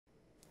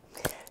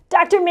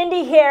Dr.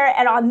 Mindy here,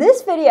 and on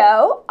this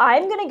video,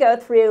 I'm going to go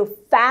through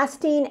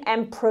fasting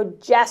and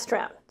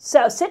progesterone.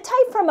 So sit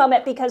tight for a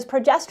moment because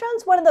progesterone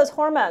is one of those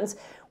hormones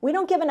we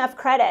don't give enough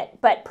credit,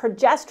 but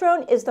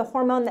progesterone is the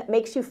hormone that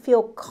makes you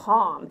feel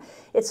calm.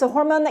 It's the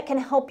hormone that can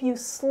help you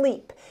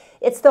sleep.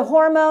 It's the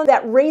hormone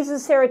that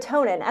raises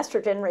serotonin.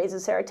 Estrogen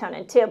raises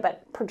serotonin too,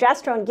 but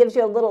progesterone gives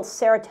you a little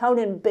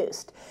serotonin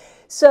boost.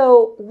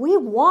 So we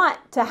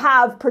want to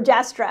have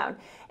progesterone.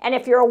 And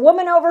if you're a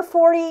woman over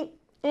 40,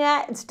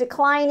 yeah, it's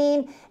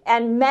declining.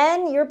 And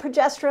men, your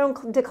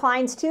progesterone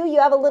declines too.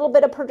 You have a little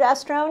bit of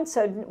progesterone,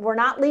 so we're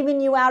not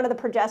leaving you out of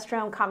the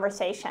progesterone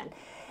conversation.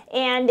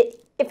 And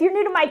if you're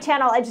new to my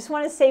channel, I just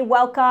want to say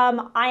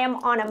welcome. I am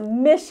on a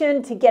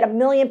mission to get 1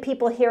 million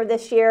people here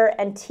this year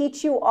and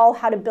teach you all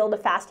how to build a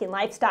fasting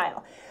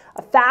lifestyle.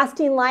 A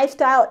fasting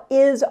lifestyle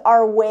is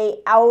our way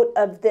out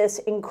of this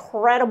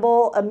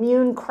incredible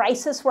immune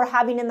crisis we're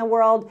having in the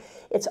world.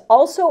 It's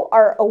also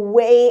a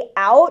way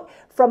out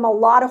from a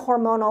lot of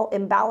hormonal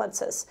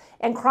imbalances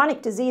and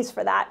chronic disease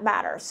for that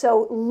matter.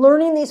 So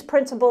learning these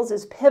principles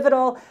is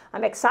pivotal.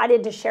 I'm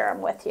excited to share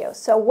them with you.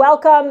 So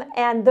welcome,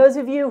 and those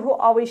of you who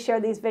always share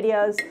these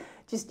videos,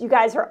 you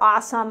guys are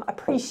awesome.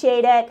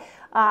 Appreciate it.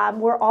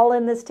 We're all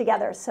in this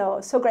together,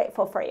 so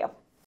grateful for you.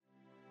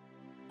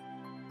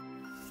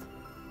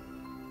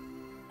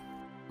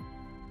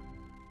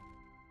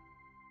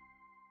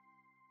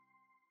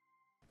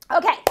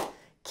 Okay,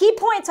 key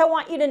points I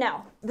want you to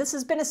know. This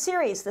has been a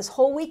series. This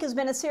whole week has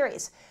been a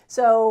series.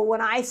 So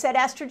when I said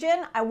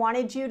estrogen, I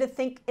wanted you to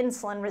think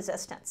insulin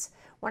resistance.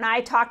 When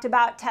I talked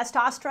about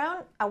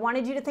testosterone, I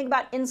wanted you to think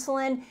about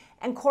insulin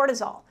and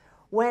cortisol.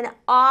 When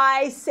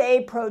I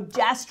say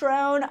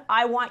progesterone,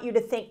 I want you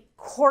to think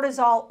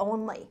cortisol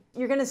only.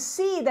 You're going to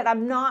see that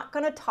I'm not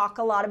going to talk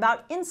a lot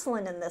about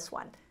insulin in this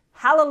one.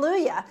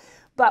 Hallelujah.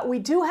 But we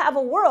do have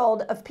a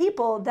world of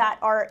people that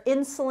are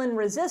insulin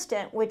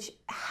resistant, which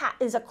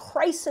is a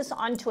crisis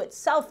unto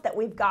itself that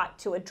we've got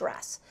to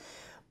address.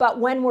 But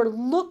when we're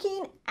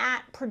looking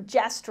at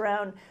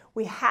progesterone,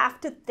 we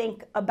have to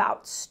think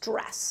about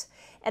stress.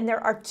 And there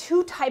are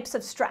two types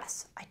of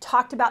stress. I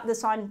talked about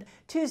this on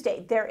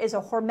Tuesday. There is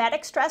a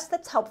hormetic stress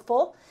that's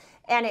helpful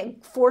and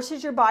it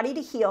forces your body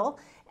to heal.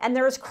 And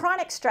there is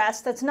chronic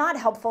stress that's not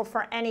helpful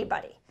for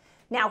anybody.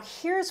 Now,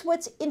 here's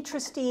what's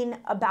interesting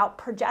about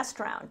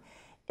progesterone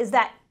is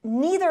that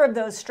neither of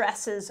those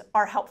stresses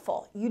are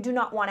helpful. You do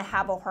not want to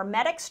have a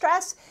hormetic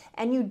stress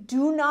and you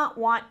do not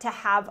want to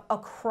have a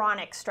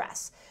chronic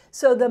stress.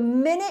 So the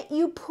minute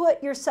you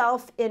put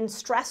yourself in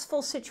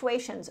stressful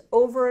situations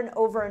over and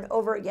over and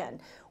over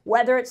again,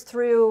 whether it's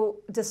through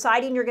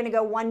deciding you're going to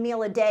go 1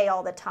 meal a day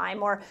all the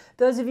time, or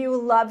those of you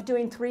who love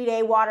doing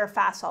 3-day water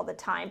fasts all the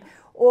time,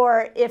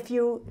 or if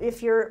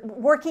you're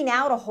working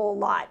out a whole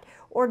lot,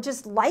 or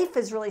just life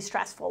is really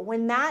stressful,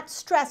 when that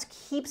stress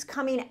keeps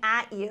coming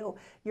at you,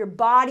 your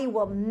body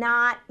will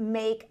not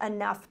make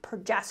enough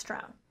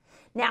progesterone.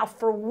 Now,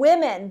 for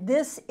women,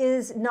 this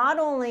is not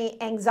only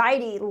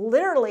anxiety,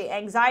 literally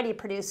anxiety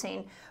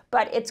producing,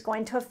 but it's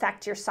going to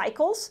affect your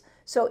cycles.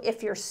 So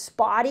if you're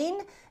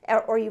spotting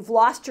or you've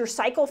lost your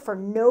cycle for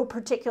no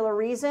particular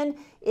reason,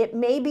 it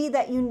may be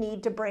that you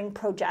need to bring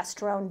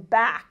progesterone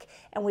back.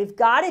 And we've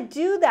got to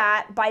do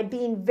that by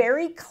being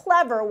very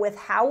clever with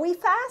how we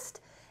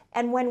fast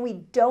and when we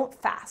don't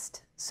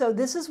fast. So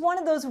this is one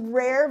of those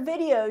rare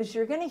videos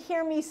you're going to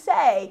hear me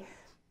say,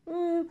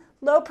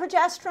 low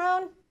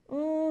progesterone,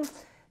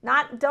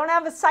 don't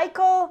have a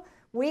cycle.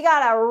 We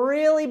got to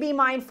really be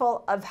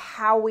mindful of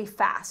how we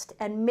fast.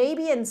 And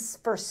maybe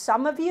for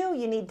some of you,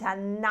 you need to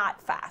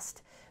not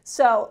fast.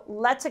 So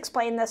let's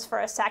explain this for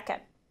a second.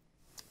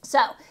 So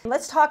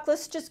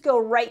let's just go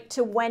right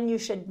to when you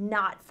should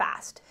not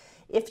fast.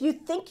 If you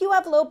think you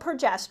have low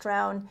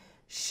progesterone,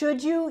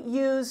 should you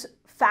use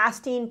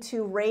fasting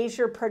to raise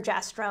your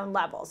progesterone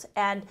levels?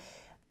 And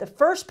the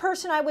first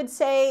person I would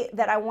say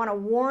that I want to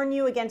warn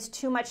you against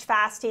too much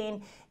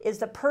fasting is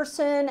the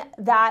person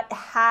that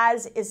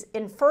is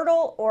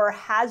infertile or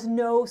has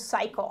no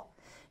cycle.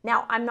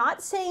 Now, I'm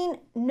not saying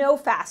no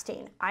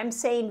fasting. I'm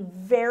saying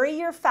vary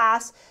your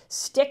fasts,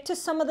 stick to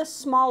some of the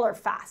smaller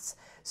fasts.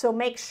 So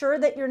make sure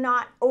that you're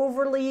not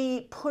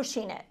overly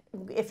pushing it.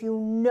 If you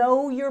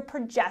know your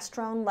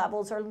progesterone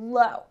levels are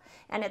low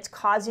and it's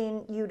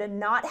causing you to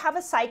not have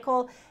a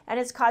cycle and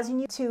it's causing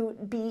you to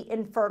be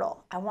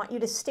infertile, I want you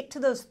to stick to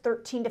those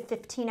 13 to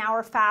 15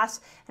 hour fasts,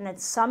 and then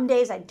some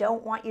days I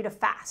don't want you to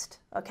fast,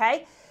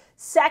 okay?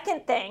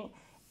 Second thing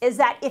is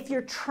that if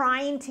you're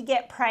trying to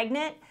get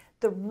pregnant,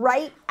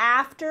 right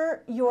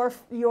after your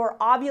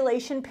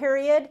ovulation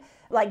period,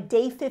 like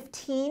day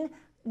 15,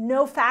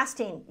 no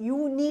fasting.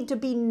 You need to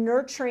be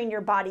nurturing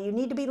your body. You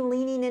need to be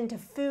leaning into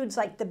foods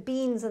like the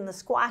beans and the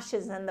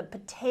squashes and the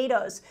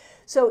potatoes.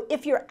 So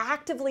if you're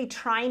actively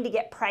trying to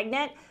get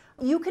pregnant,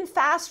 you can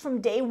fast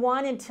from day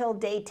 1 until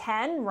day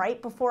 10,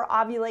 right before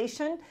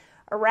ovulation.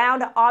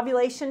 Around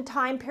ovulation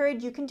time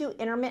period, you can do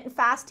intermittent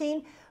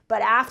fasting.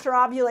 But after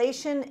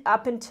ovulation,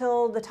 up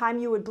until the time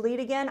you would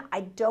bleed again,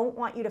 I don't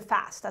want you to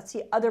fast. That's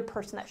the other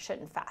person that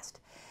shouldn't fast.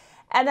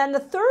 And then the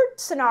third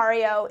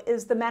scenario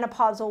is the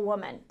menopausal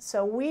woman.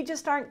 So we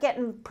just aren't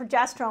getting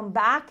progesterone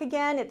back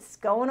again. It's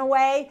going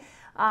away.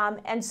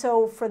 And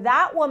so for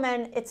that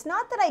woman, it's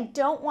not that I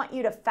don't want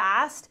you to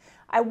fast.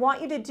 I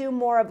want you to do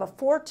more of a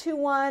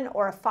 4-2-1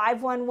 or a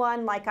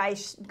 5-1-1. Like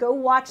go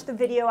watch the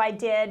video I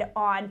did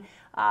on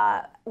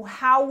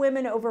how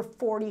women over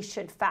 40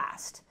 should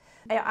fast.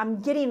 I'm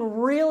getting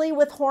really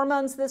with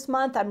hormones this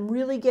month. I'm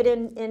really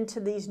getting into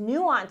these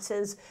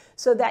nuances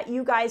so that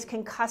you guys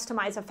can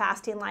customize a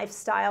fasting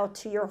lifestyle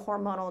to your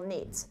hormonal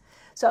needs.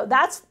 So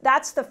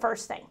that's the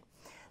first thing.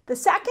 The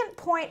second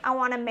point I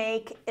want to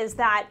make is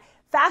that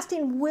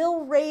fasting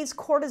will raise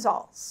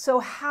cortisol. So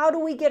how do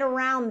we get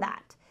around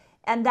that?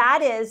 And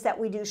that is that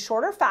we do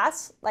shorter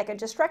fasts, like I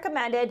just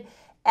recommended,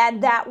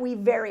 and that we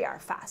vary our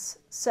fasts.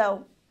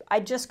 So I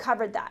just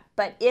covered that.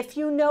 But if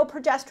you know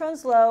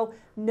progesterone's low,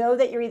 know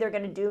that you're either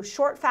going to do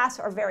short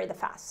fasts or vary the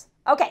fasts.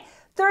 Okay,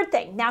 third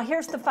thing. Now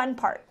here's the fun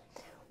part.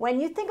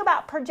 When you think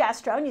about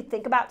progesterone, you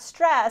think about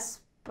stress,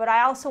 but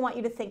I also want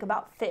you to think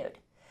about food.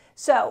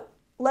 So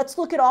let's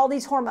look at all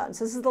these hormones.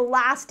 This is the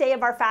last day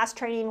of our fast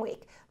training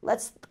week.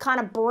 Let's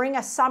kind of bring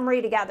a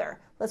summary together.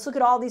 Let's look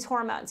at all these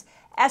hormones.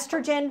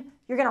 Estrogen,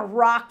 you're going to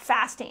rock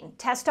fasting.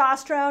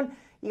 Testosterone,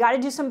 you got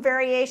to do some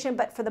variation,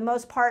 but for the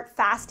most part,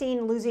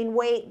 fasting, losing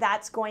weight,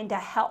 that's going to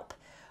help.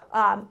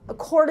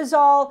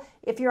 Cortisol,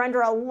 if you're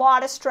under a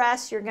lot of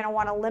stress, you're going to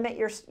want to limit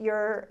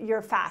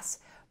your fasts.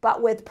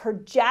 But with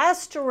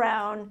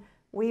progesterone,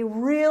 we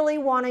really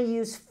want to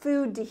use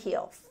food to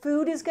heal.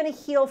 Food is going to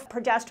heal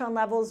progesterone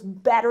levels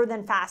better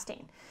than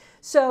fasting.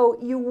 So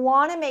you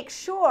want to make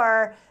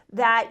sure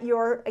that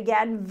you're,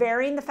 again,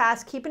 varying the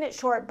fast, keeping it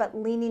short, but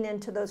leaning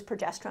into those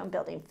progesterone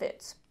building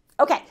foods.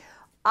 Okay,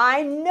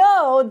 I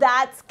know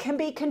that can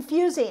be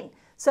confusing.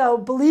 So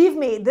believe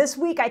me, this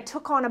week I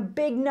took on a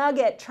big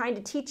nugget trying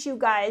to teach you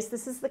guys.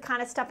 This is the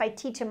kind of stuff I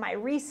teach in my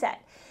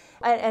reset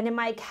and in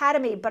my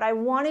academy, but I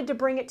wanted to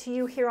bring it to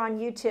you here on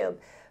YouTube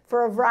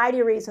for a variety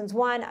of reasons.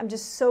 One, I'm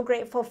just so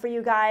grateful for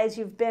you guys.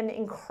 You've been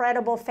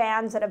incredible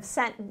fans that have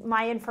sent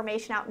my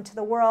information out into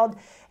the world,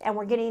 and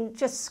we're getting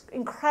just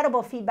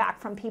incredible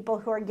feedback from people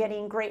who are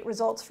getting great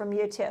results from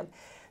YouTube.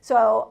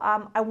 So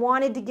I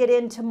wanted to get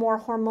into more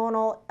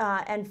hormonal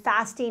and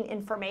fasting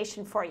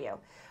information for you.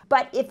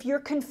 But if you're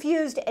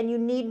confused and you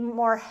need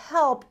more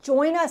help,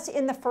 join us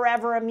in the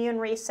Forever Immune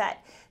Reset.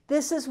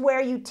 This is where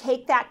you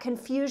take that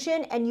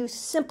confusion and you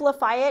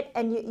simplify it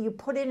and you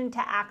put it into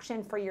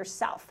action for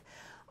yourself.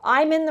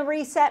 I'm in the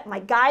reset. My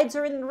guides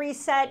are in the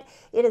reset.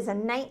 It is a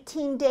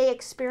 19-day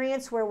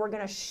experience where we're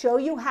going to show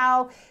you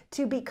how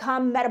to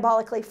become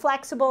metabolically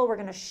flexible. We're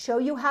going to show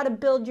you how to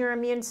build your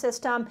immune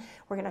system.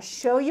 We're going to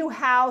show you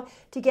how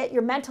to get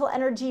your mental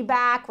energy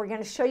back. We're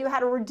going to show you how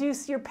to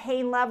reduce your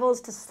pain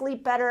levels, to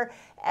sleep better.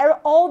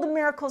 All the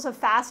miracles of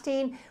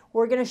fasting.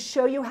 We're going to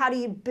show you how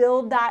to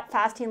build that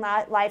fasting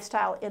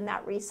lifestyle in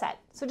that reset.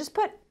 So just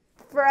put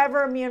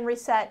Forever Immune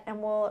Reset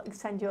and we'll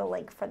send you a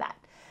link for that.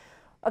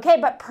 Okay,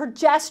 but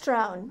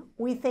progesterone,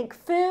 we think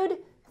food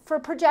for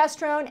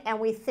progesterone, and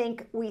we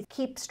think we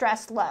keep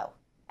stress low.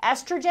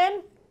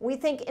 Estrogen, we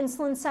think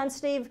insulin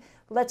sensitive,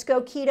 let's go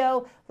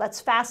keto,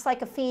 let's fast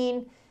like a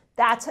fiend.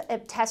 That's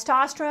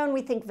testosterone,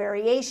 we think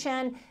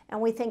variation, and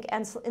we think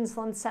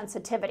insulin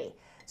sensitivity.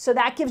 So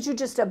that gives you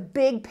just a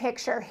big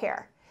picture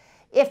here.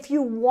 If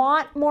you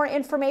want more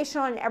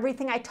information on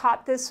everything I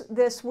taught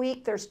this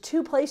week, there's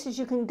 2 places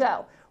you can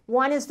go.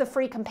 One is the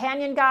free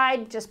companion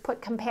guide. Just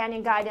put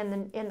companion guide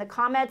in the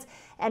comments.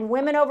 And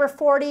women over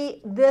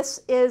 40,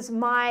 this is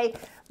my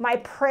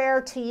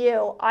prayer to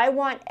you. I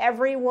want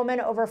every woman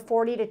over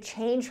 40 to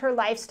change her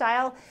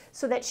lifestyle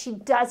so that she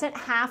doesn't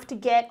have to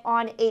get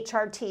on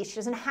HRT. She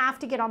doesn't have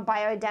to get on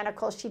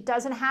bioidenticals. She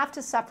doesn't have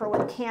to suffer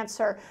with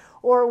cancer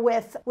or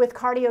with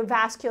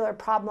cardiovascular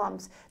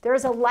problems. There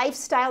is a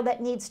lifestyle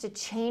that needs to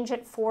change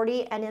at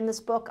 40, and in this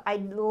book, I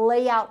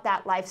lay out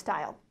that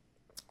lifestyle.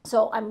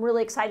 So I'm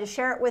really excited to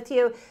share it with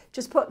you.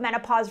 Just put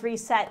Menopause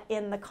Reset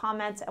in the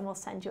comments and we'll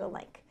send you a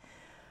link.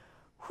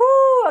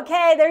 Whew,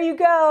 okay, there you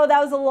go. That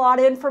was a lot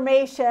of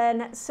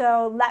information.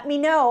 So let me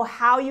know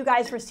how you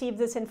guys received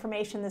this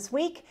information this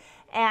week.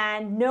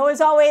 And know,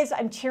 as always,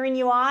 I'm cheering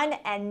you on.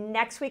 And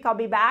next week I'll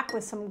be back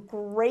with some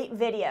great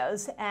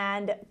videos.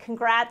 And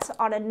congrats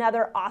on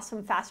another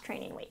awesome fast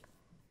training week.